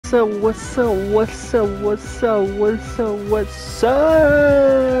What's up? What's up? What's up? What's up? What's up? What's up?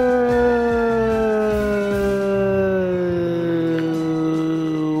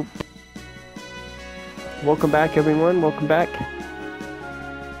 Welcome back, everyone. Welcome back.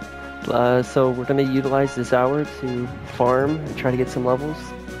 So we're gonna utilize this hour to farm and try to get some levels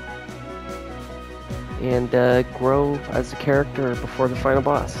and grow as a character before the final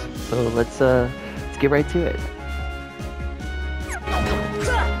boss. So let's get right to it.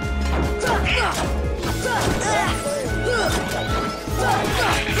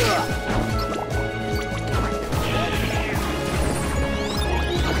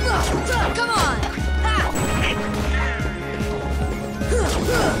 Come on! Come on!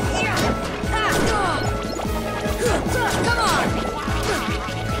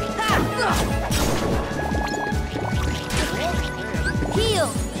 Heal!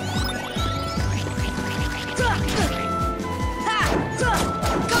 Come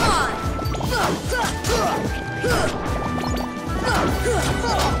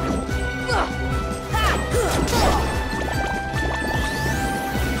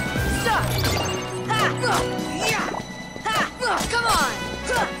on! Come on!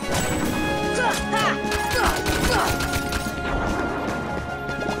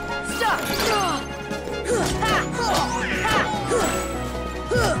 Stop!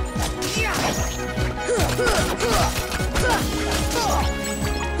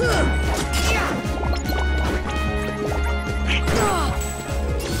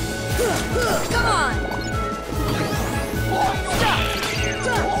 Come on!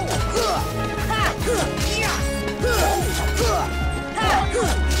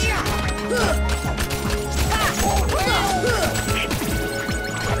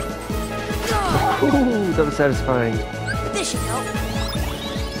 Ooh, that was satisfying. This should help.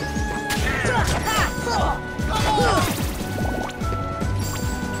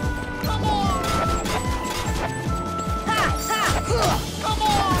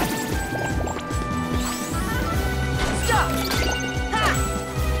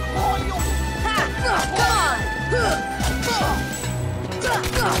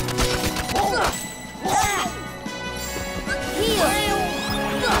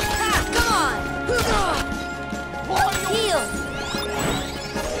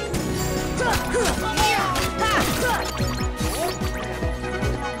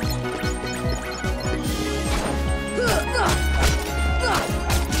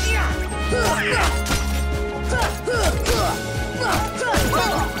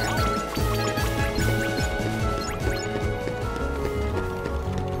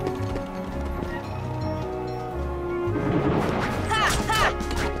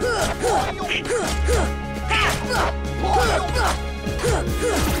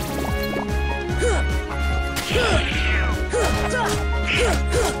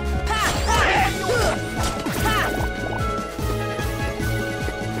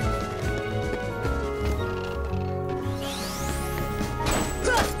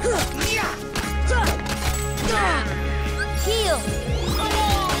 Heal!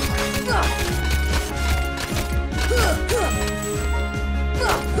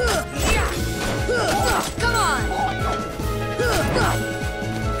 Come on! Come on!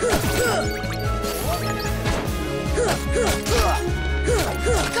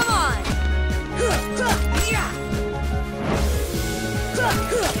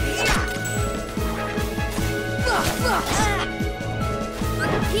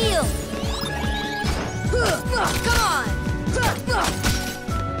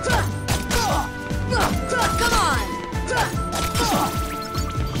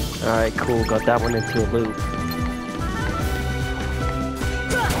 Alright, cool. Got that one into a loop.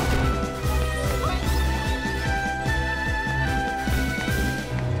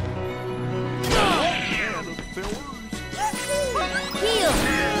 Heal!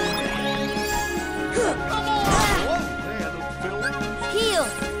 Heal!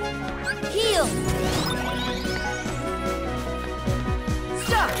 Heal!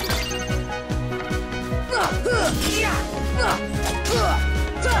 Stop!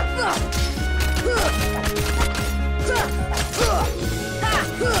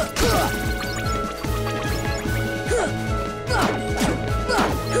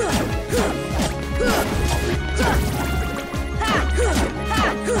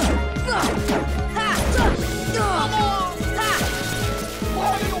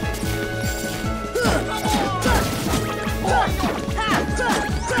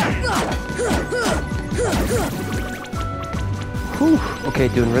 Whew. Okay,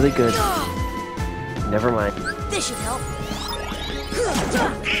 doing really good. Never mind. This should help.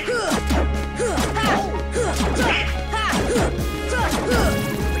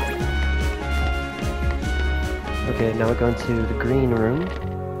 Okay, now we're going to the green room.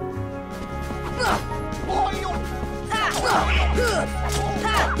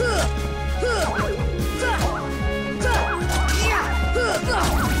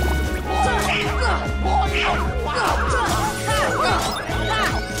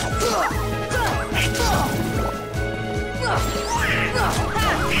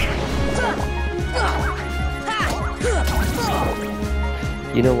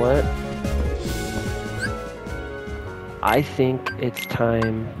 You know what? I think it's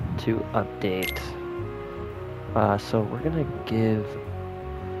time to update. So we're gonna give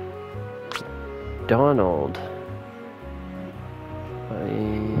Donald a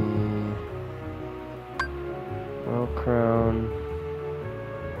Royal Crown.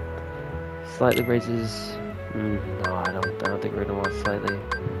 Slightly raises. No, I don't think we're gonna want slightly.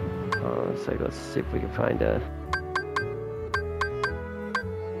 Let's see if we can find a.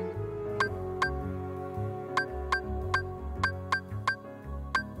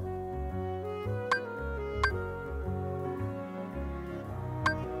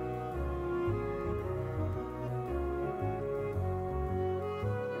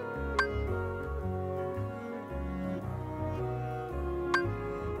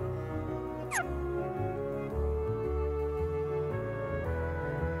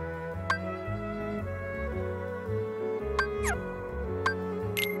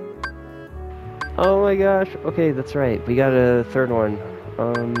 Oh my gosh, okay, that's right. We got a third one.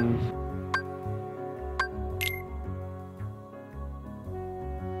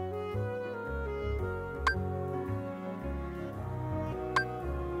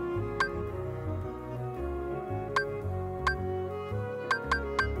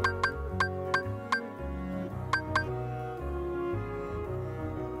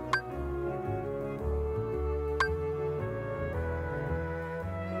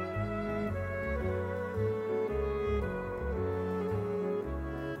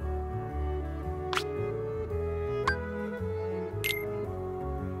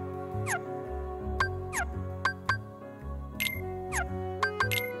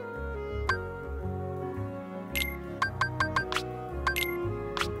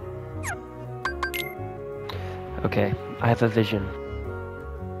 Okay, I have a vision.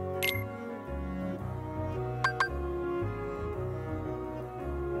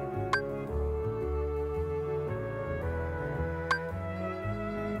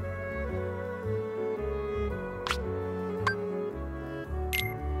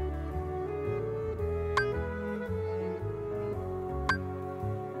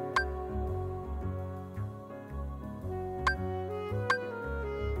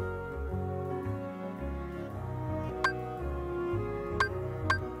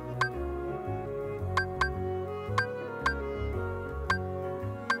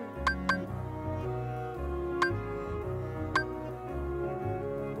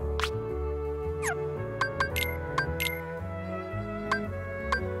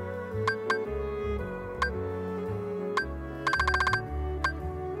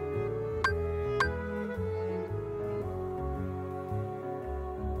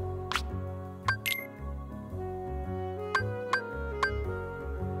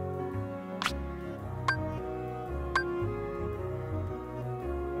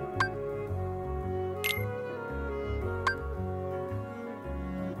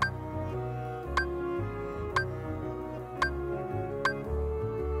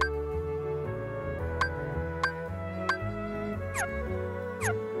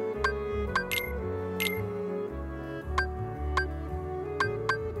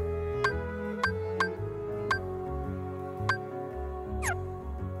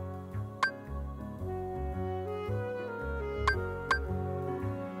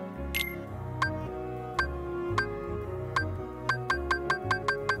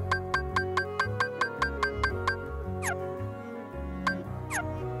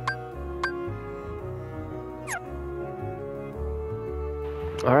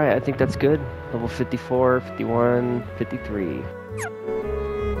 Alright, I think that's good. Level 54, 51, 53.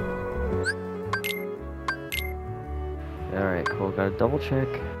 Alright, cool. Gotta double check.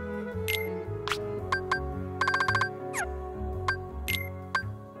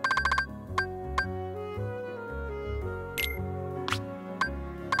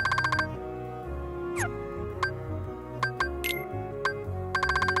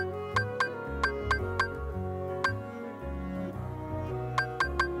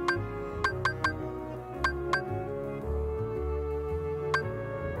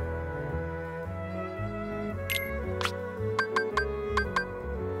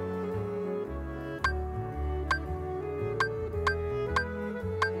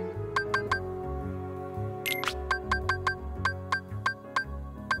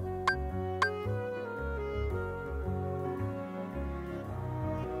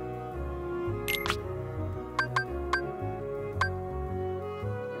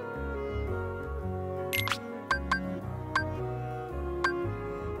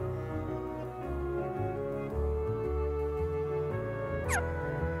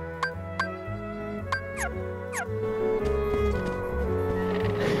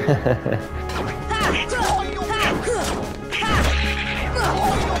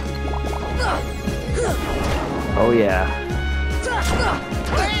 Oh yeah.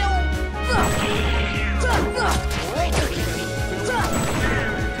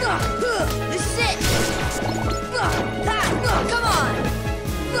 This is it. Come on. Come on.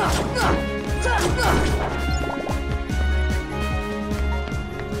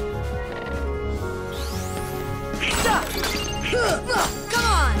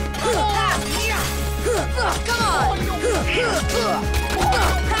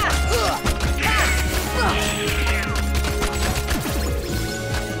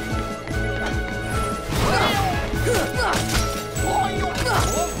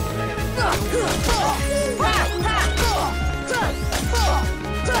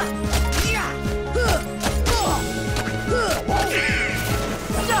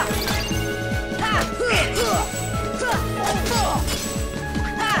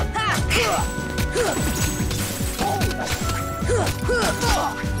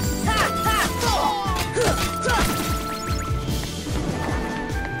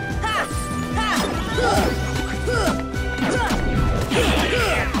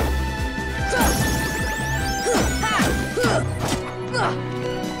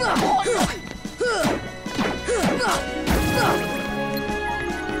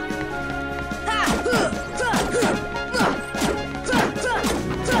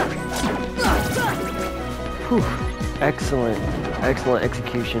 Whew. Excellent, excellent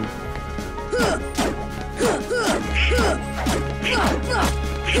execution.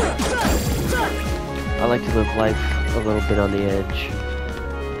 I like to live life a little bit on the edge.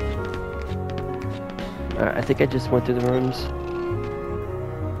 Alright, I think I just went through the rooms.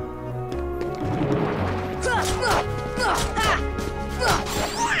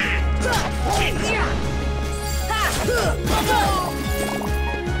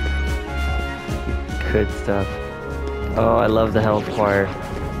 Good stuff. Oh, I love the health choir.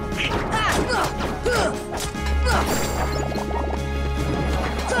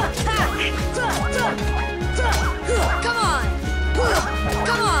 Come on!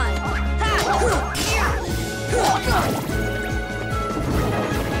 Come on! Come on! Come on!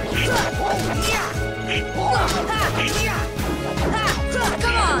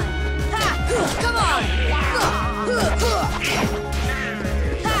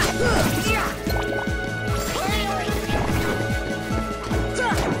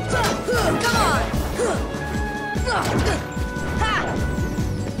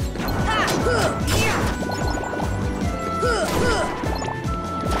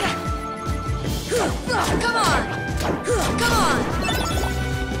 Come on!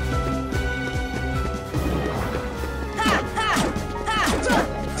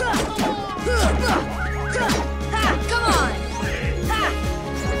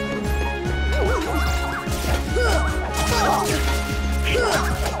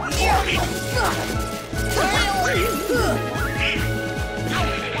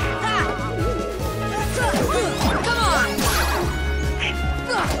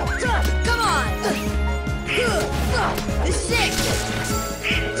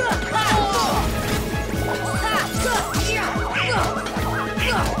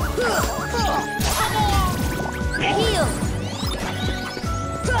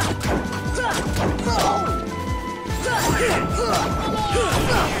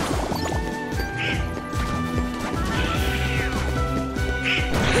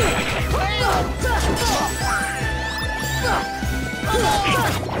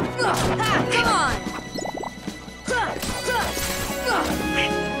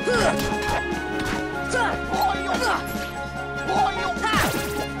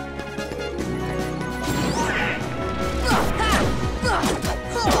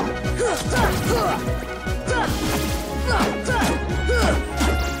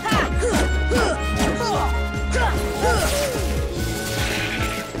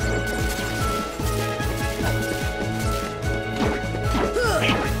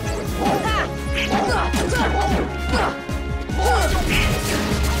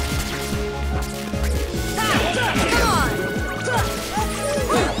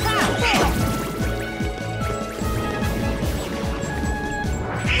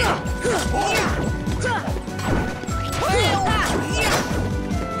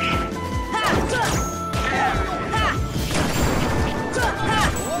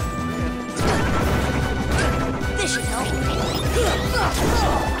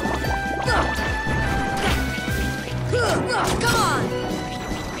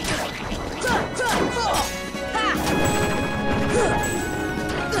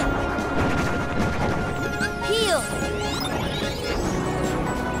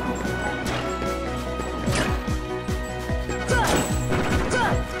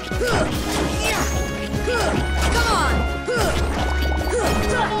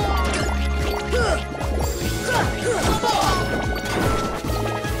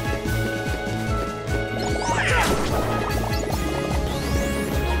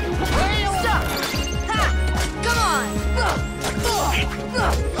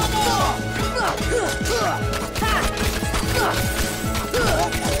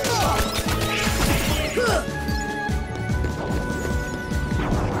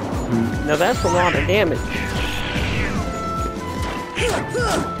 Now that's a lot of damage.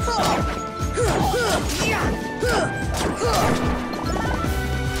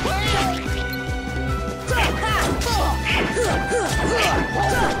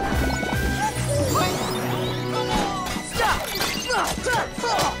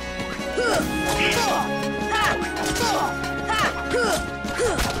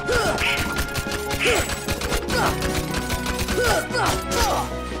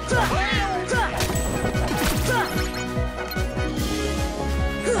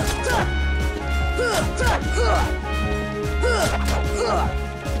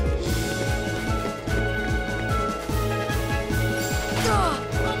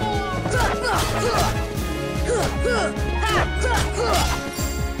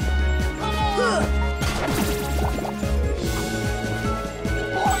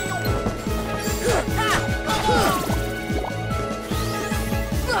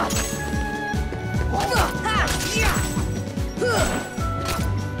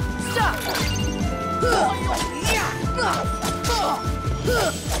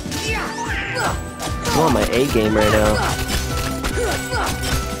 I'm on my A game right now.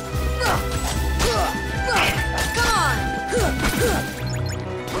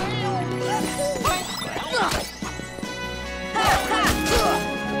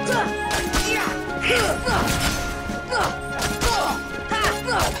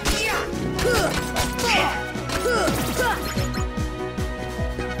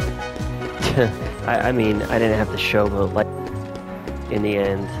 I mean, I didn't have to showboat like in the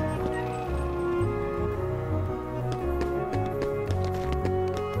end.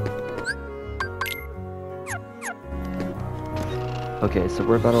 Okay, so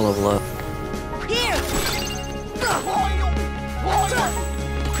we're about to level up. Here. Come on.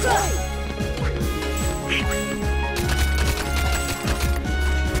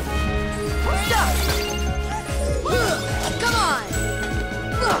 Come on.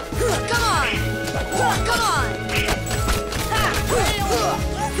 Come on.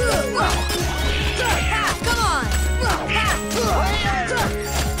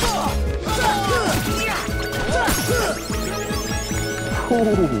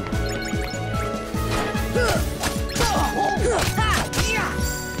 Ooh.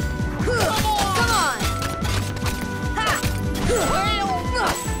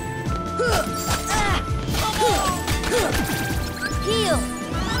 Heal.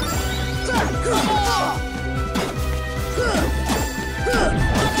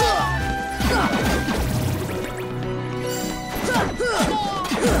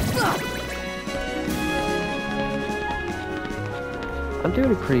 I'm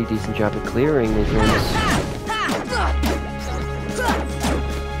doing a pretty decent job of clearing these rooms.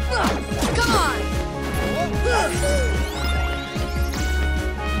 Come on.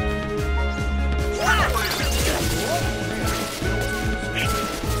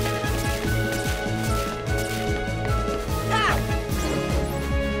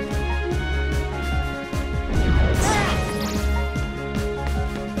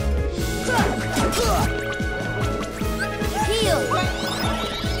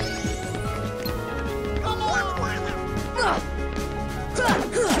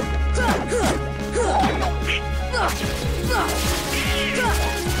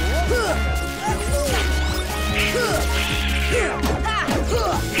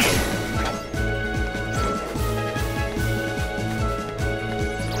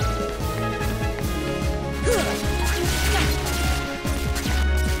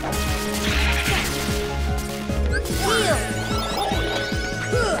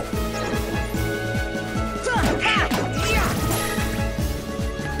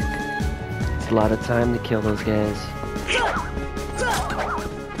 A lot of time to kill those guys.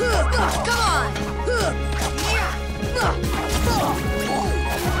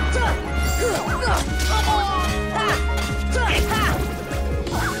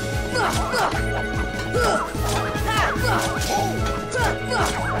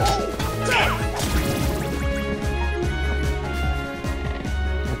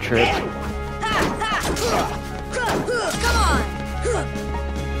 A trip. Come on.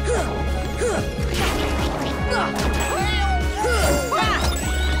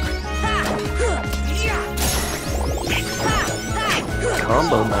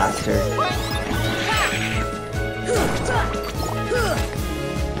 Combo master.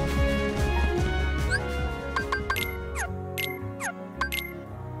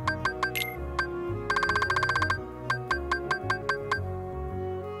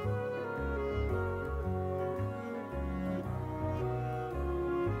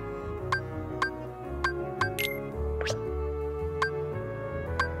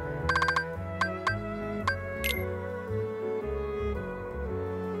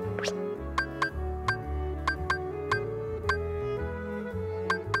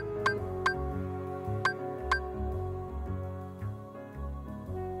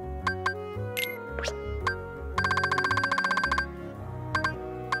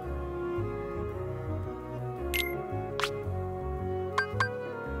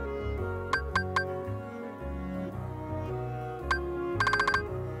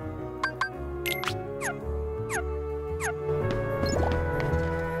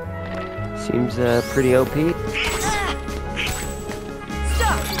 Seems pretty OP.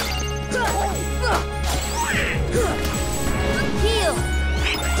 Stop. Heal.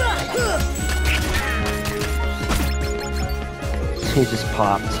 He just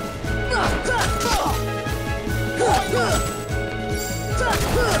popped.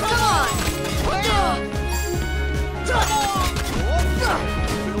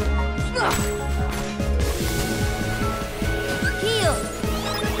 Heal.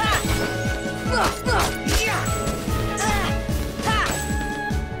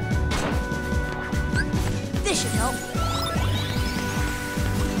 This should help.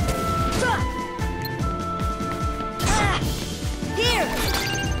 Here.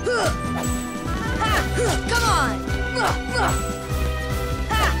 Come on. Come on.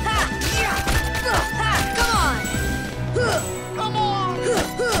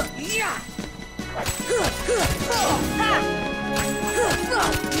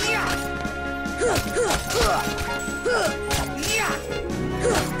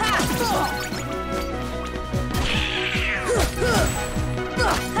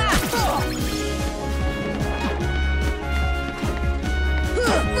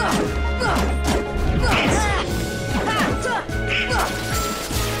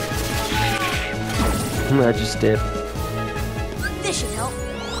 I just did. This should help.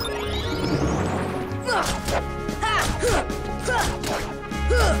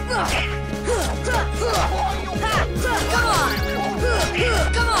 Come on!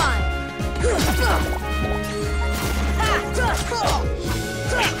 Come on!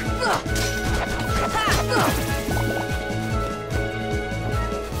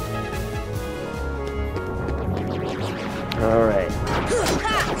 All right.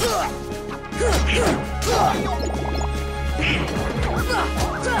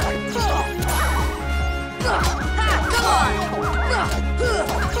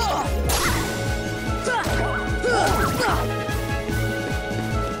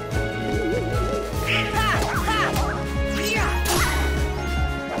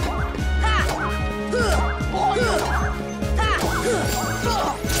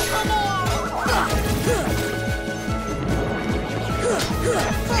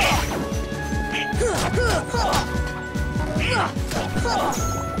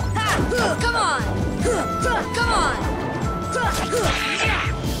 Come on! Come on! Come on! Come on! Come on!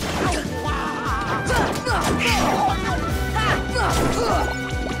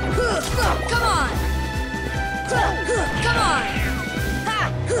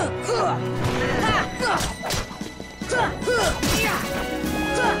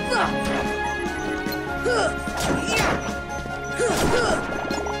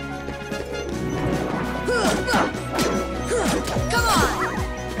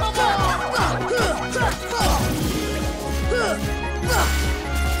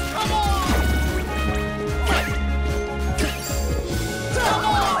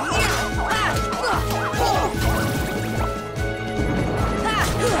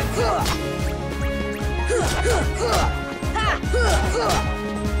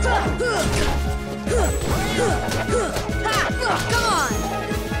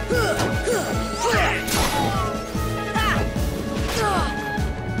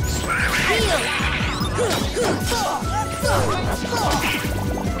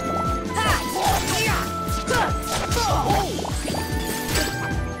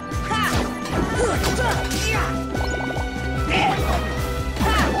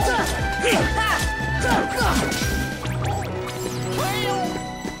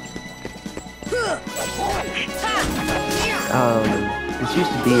 This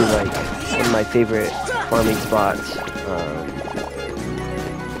used to be like one of my favorite farming spots.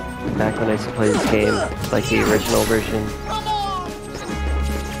 Back when I used to play this game, like the original version.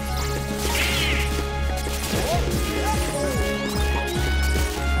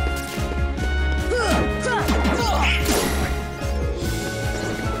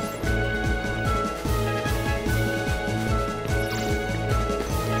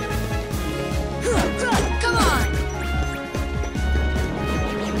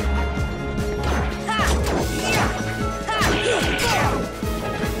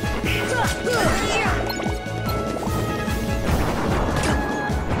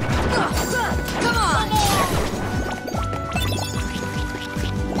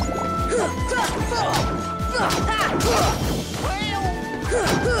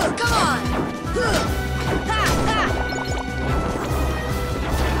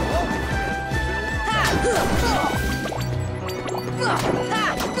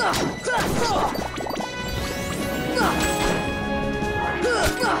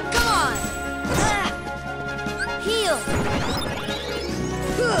 Heal!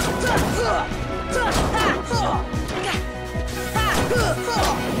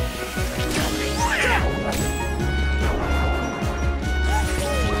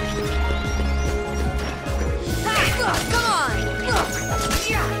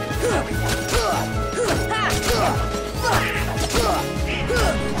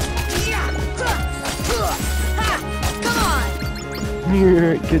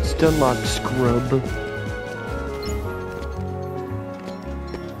 It gets unlocked, scrub.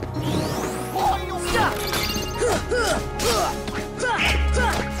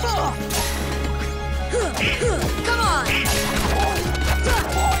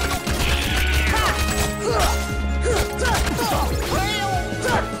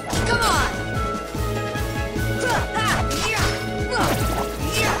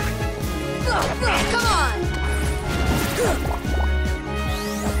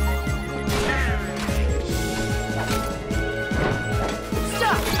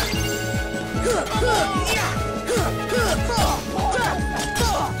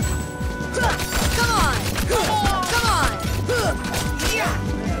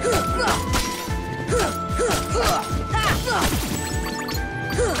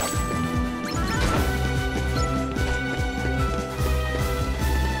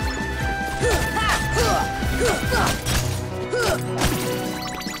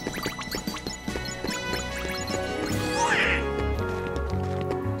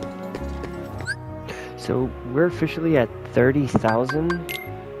 So we're officially at 30,000.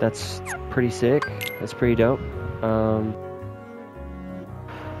 That's pretty sick. That's pretty dope.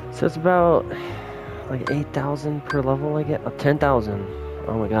 So it's about like 8,000 per level I get. 10,000.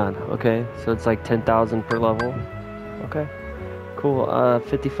 Oh my god. Okay. So it's like 10,000 per level. Okay. Cool.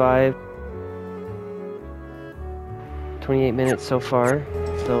 55. 28 minutes so far.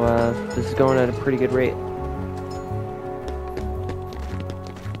 So this is going at a pretty good rate.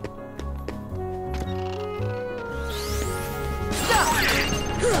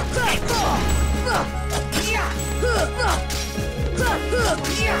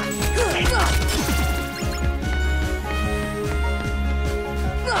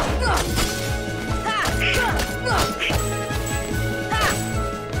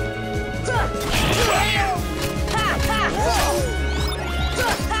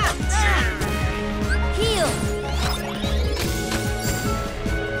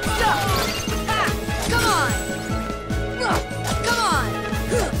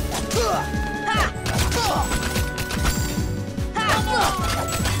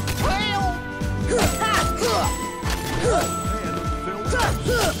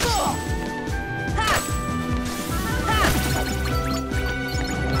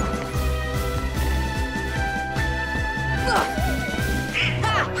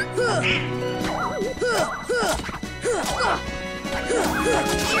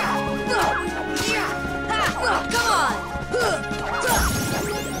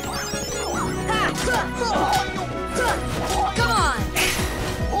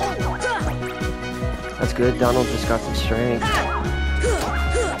 That's good. Donald just got some strength.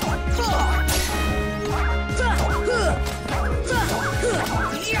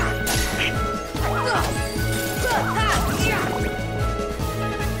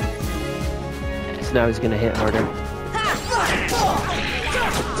 So now he's gonna hit harder.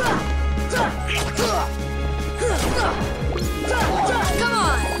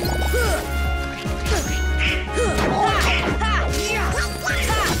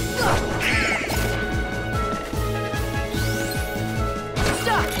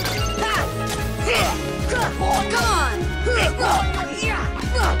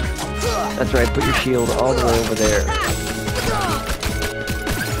 That's right, put your shield all the way over there.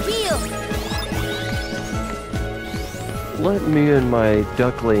 Let me and my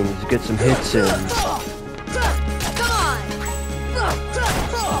ducklings get some hits in.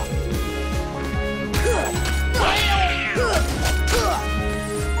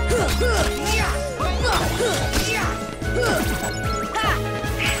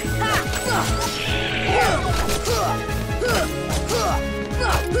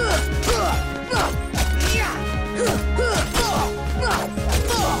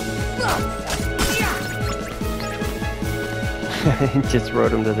 Just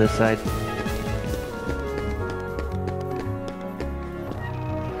rode him to this side.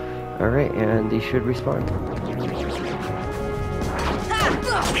 Alright, and he should respawn.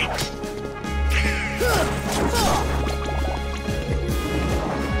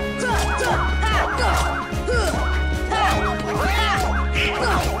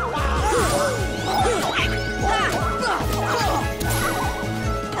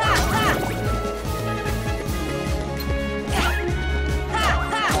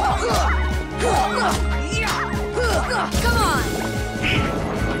 Come on!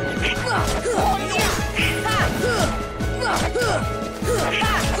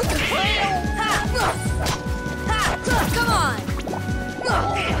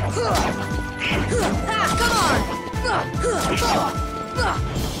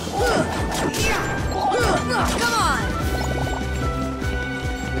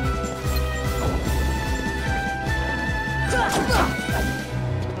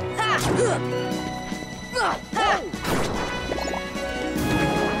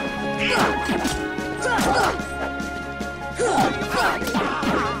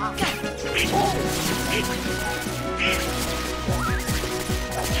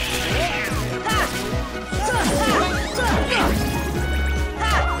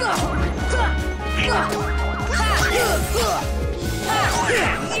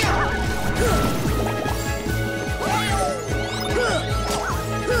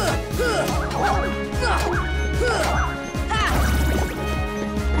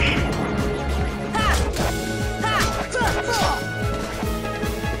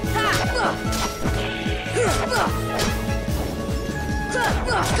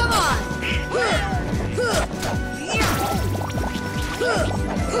 Come on! Come on!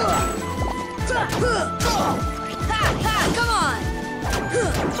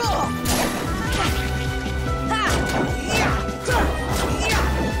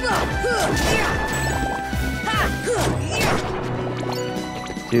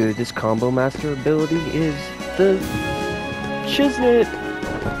 Dude, this combo master ability is the shiznit.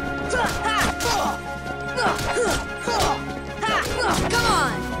 Come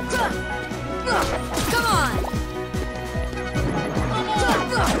on! Come on!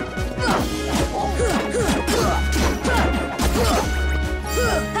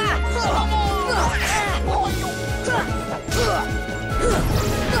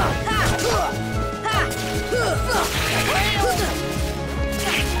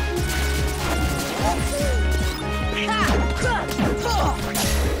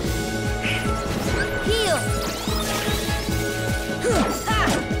 Heal!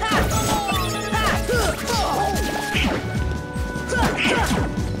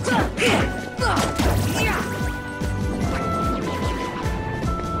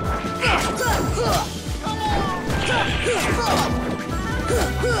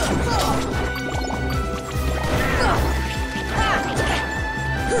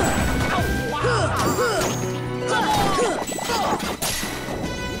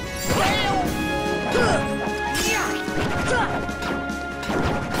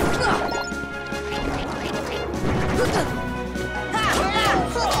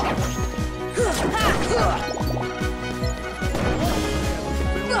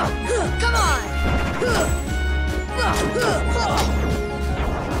 Come on!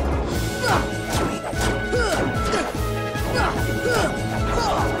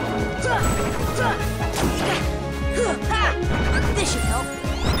 This should help.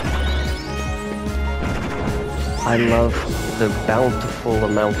 I love the bountiful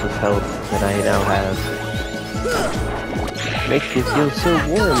amount of health that I now have. Makes me feel so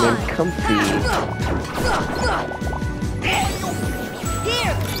warm and comfy.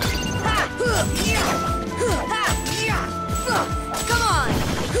 Here! Come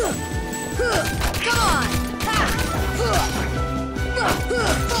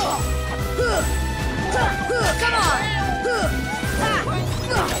on! Come on! Come on!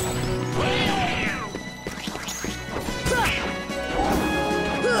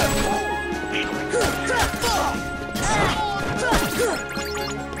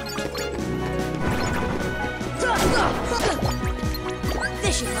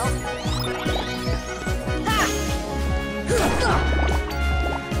 This should help. Stop! Come on!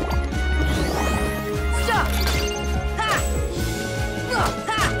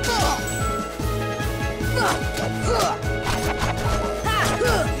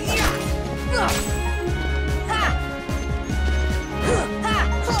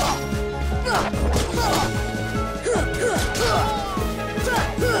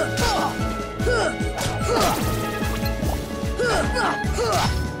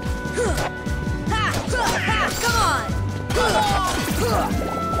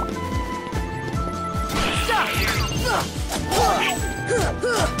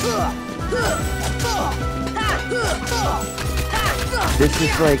 This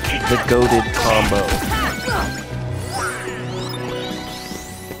is like the goated combo.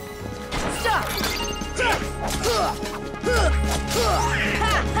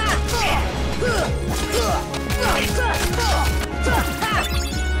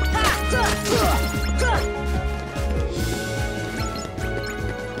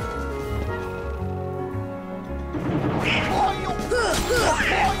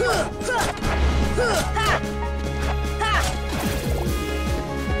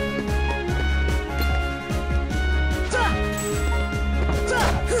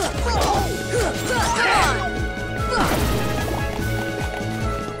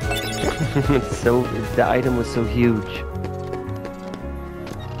 So the item was so huge.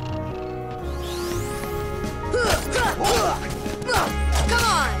 Come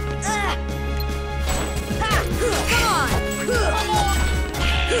on!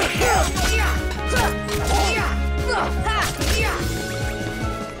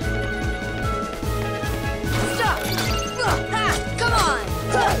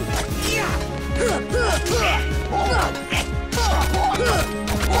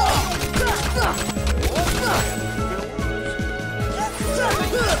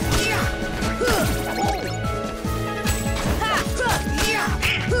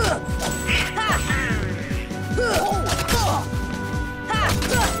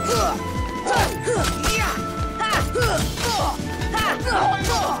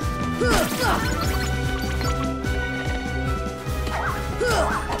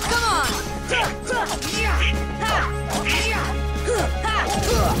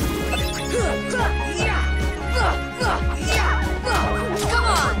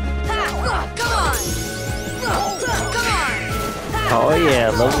 Oh yeah,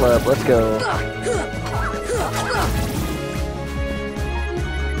 level up, let's go.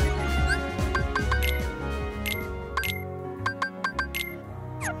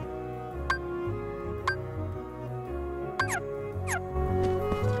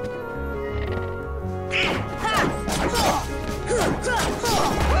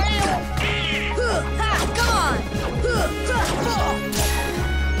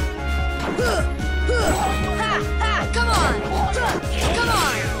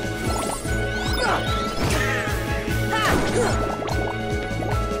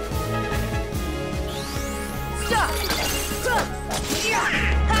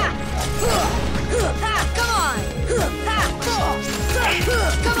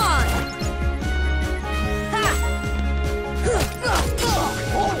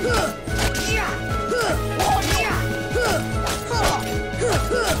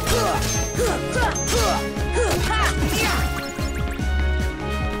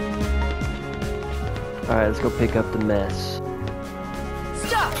 Alright, let's go pick up the mess.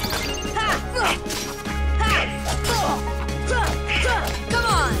 Stop! Come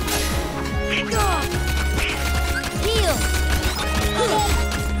on! Heal!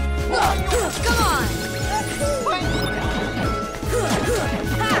 Come on!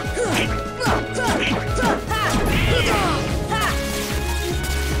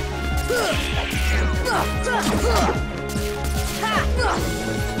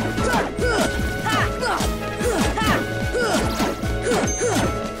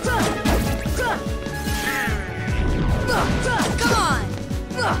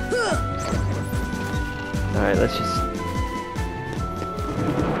 Alright, let's just...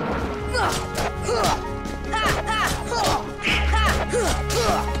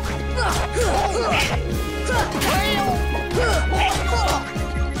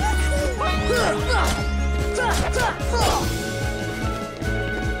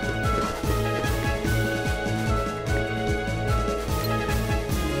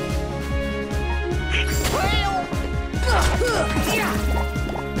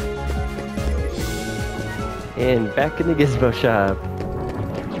 And back in the gizmo shop.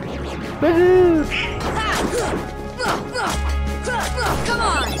 Woohoo! Come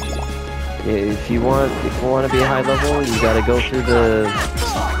on! Yeah, if you want to be high level, you gotta go through the,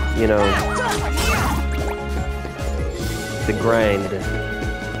 you know, the grind.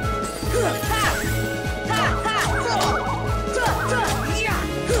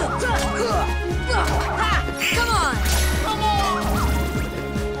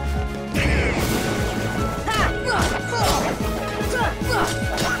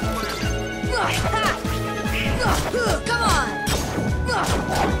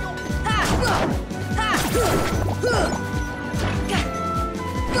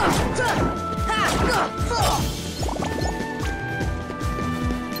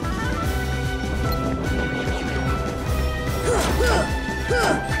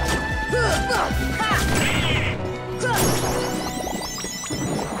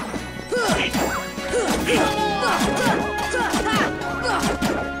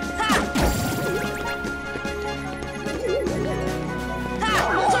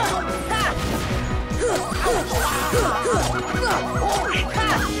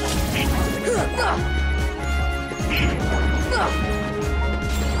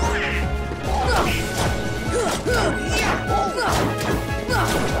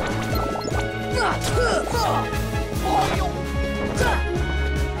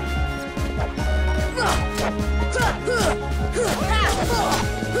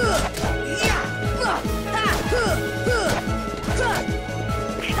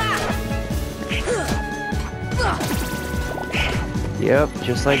 Yep,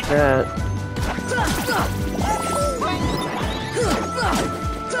 just like that.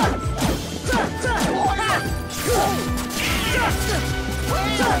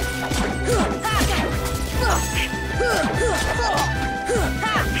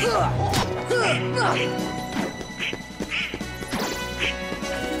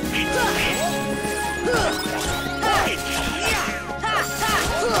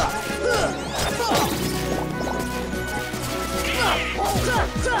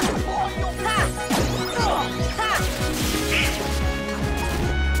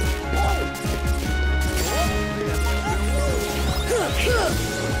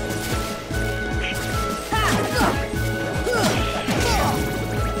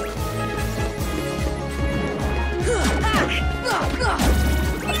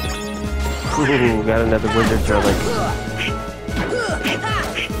 Ooh, got another wizard relic.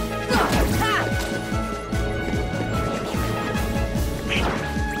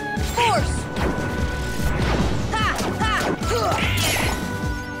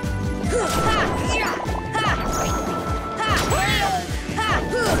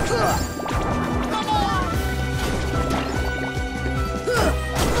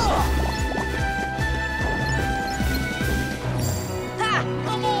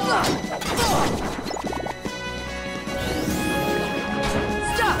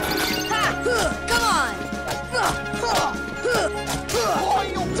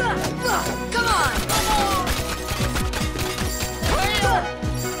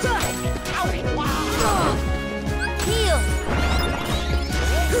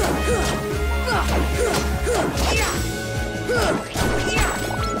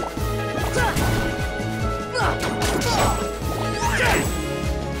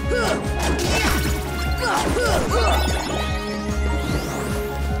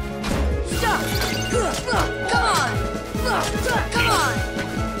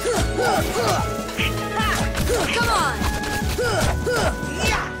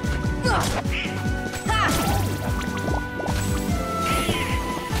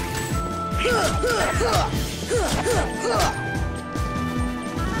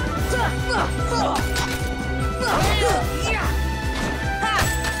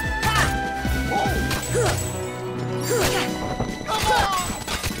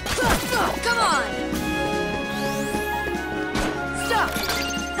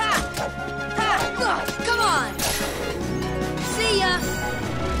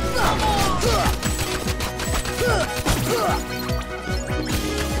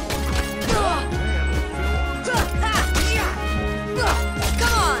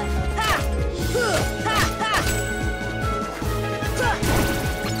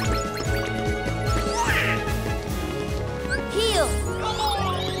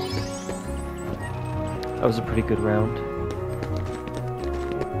 That was a pretty good round.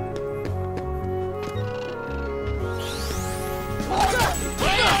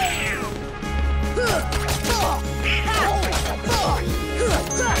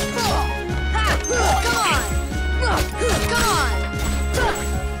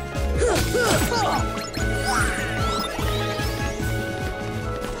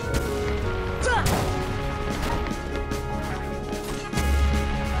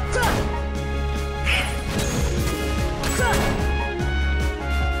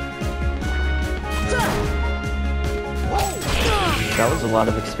 That was a lot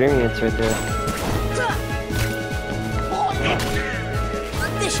of experience right there.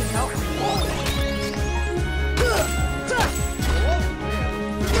 This should help.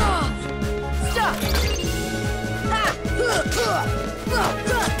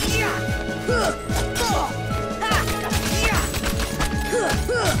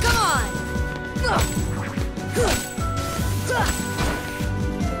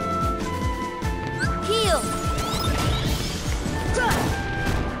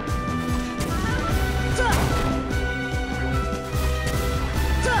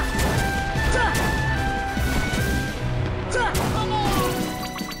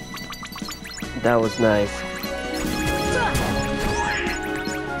 That was nice.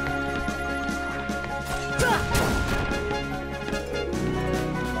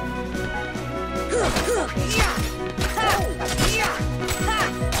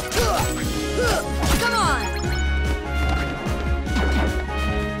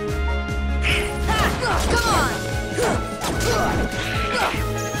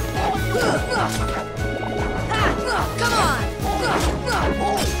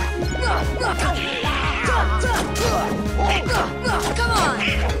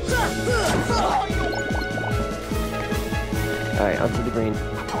 Alright, onto the green.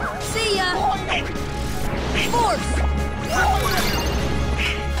 See ya! Force!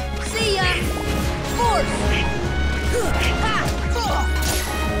 See ya! Force!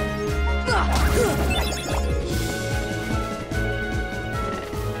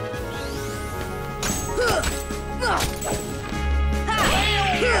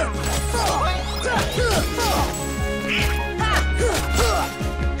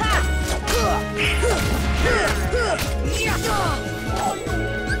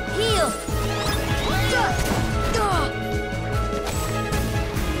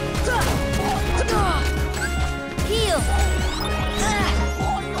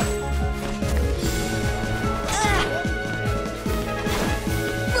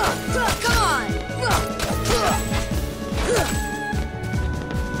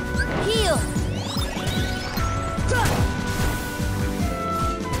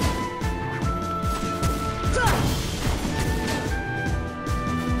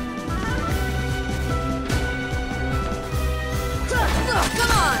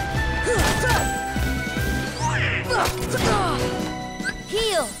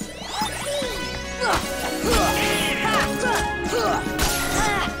 Heal.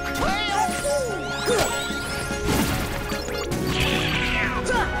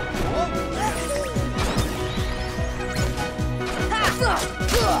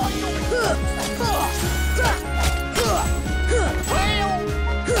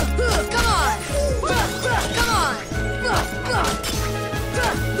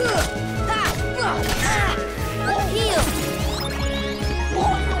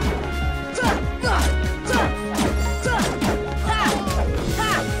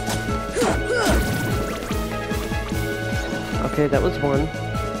 Okay, that was one.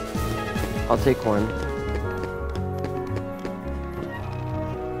 I'll take one.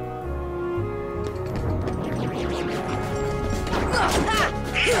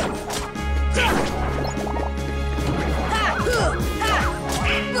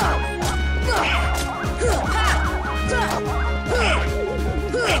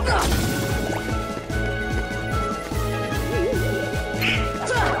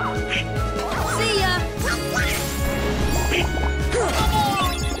 See ya.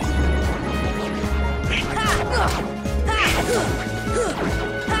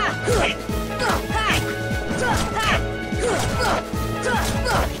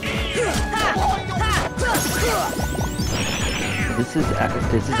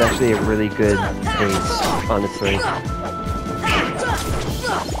 This is actually a really good pace, honestly. Come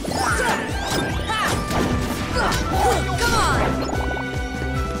on.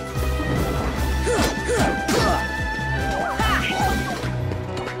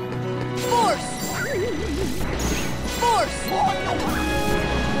 Force. Force.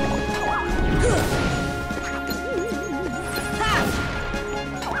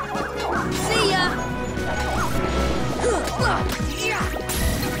 See ya. Come on.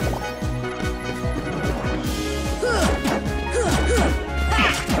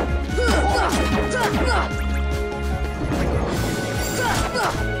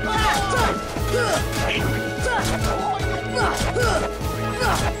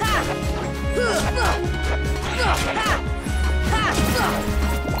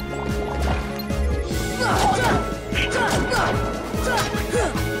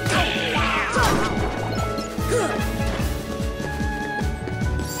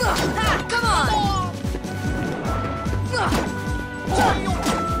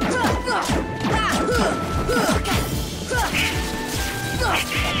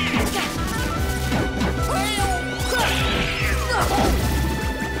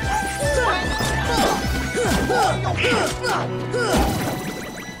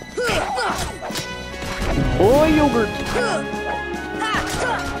 Oh, yogurt!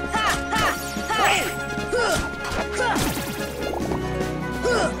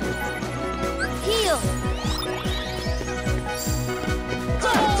 Heal.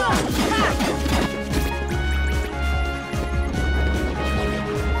 Come on.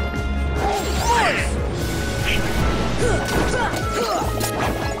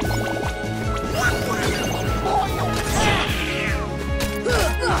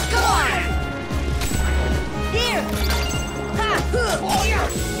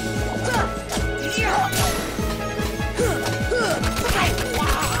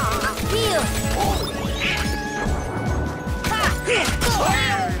 Here.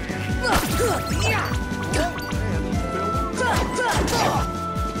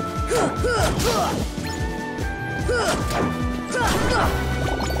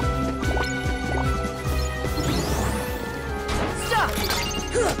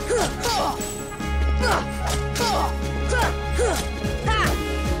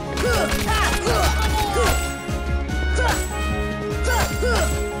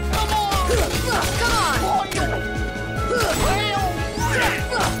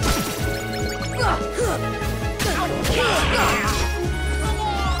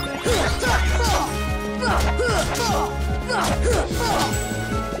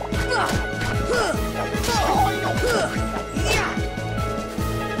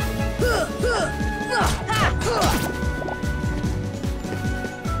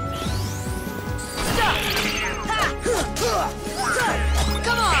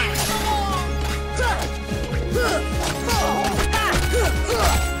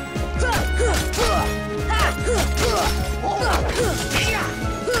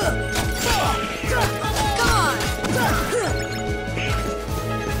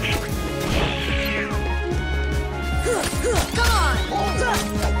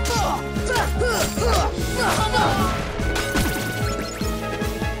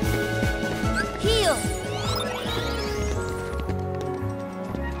 Heal.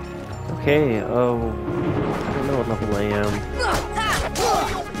 Okay, I don't know, level I am.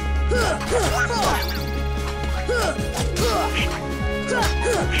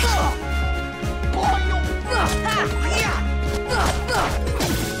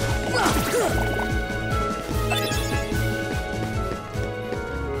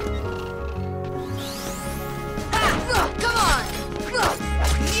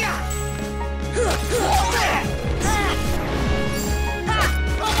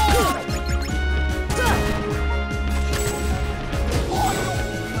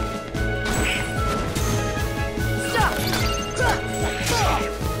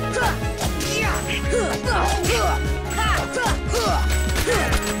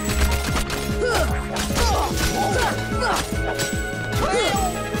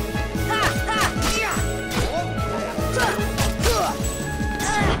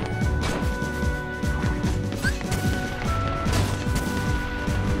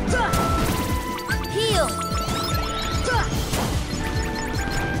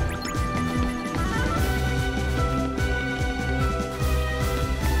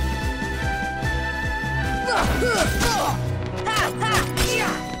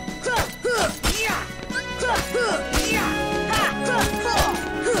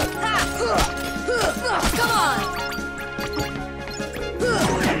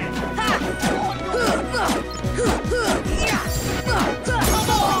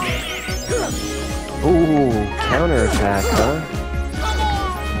 Ooh, counterattack, huh?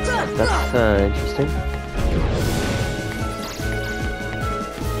 That's interesting.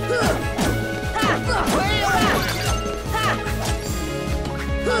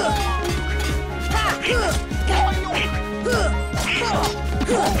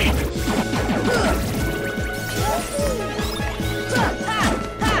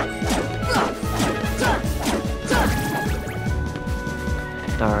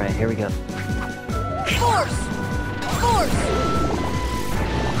 Alright, here we go. Force! Force!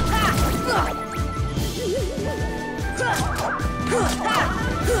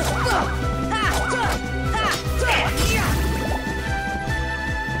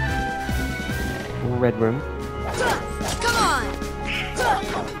 Red room. Come on!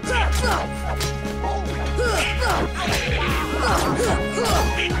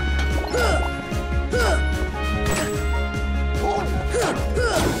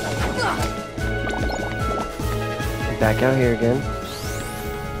 Back out here again.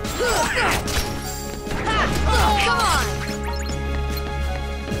 Come on!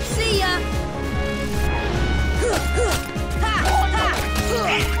 See ya!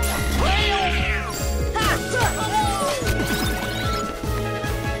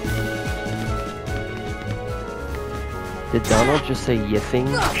 Did Donald just say yiffing?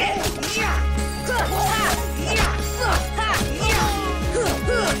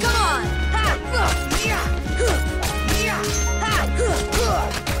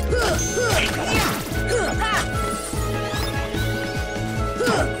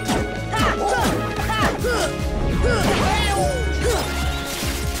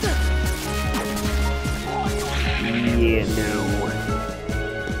 Yeah, no.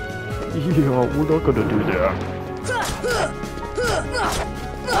 Yeah, we're not gonna do that.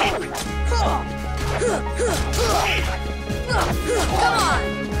 Come on!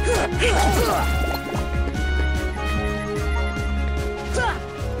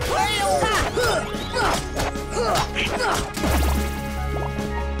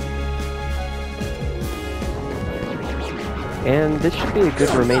 And this should be a good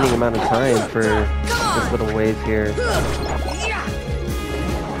remaining amount of time for this little wave here.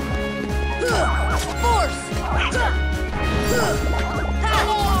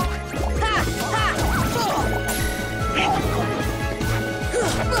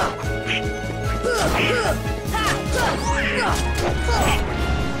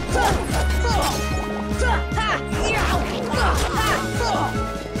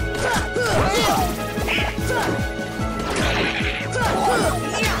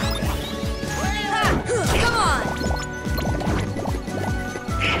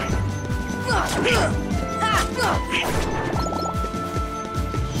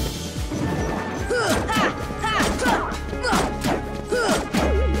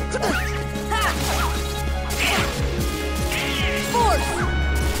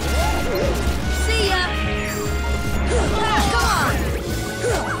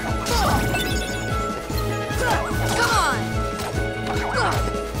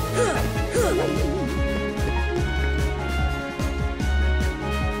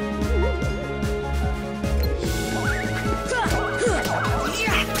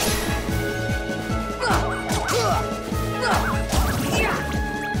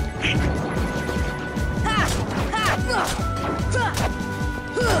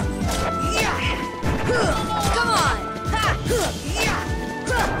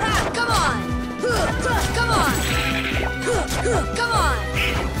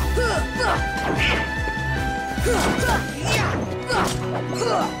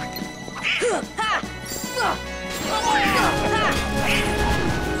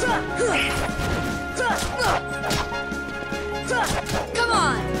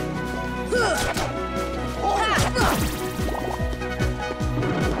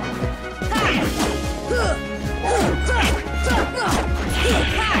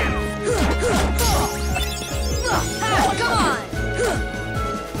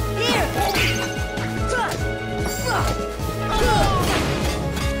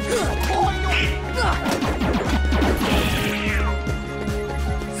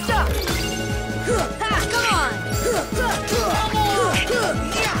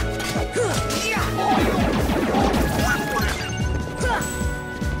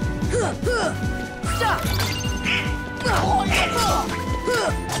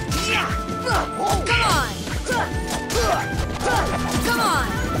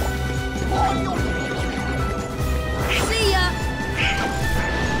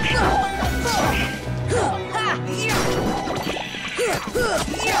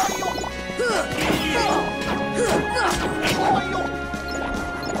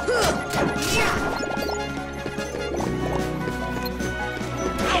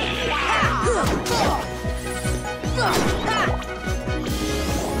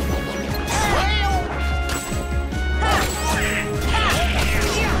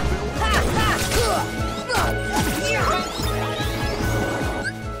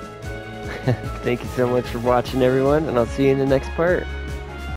 Thank you so much for watching, everyone, and I'll see you in the next part.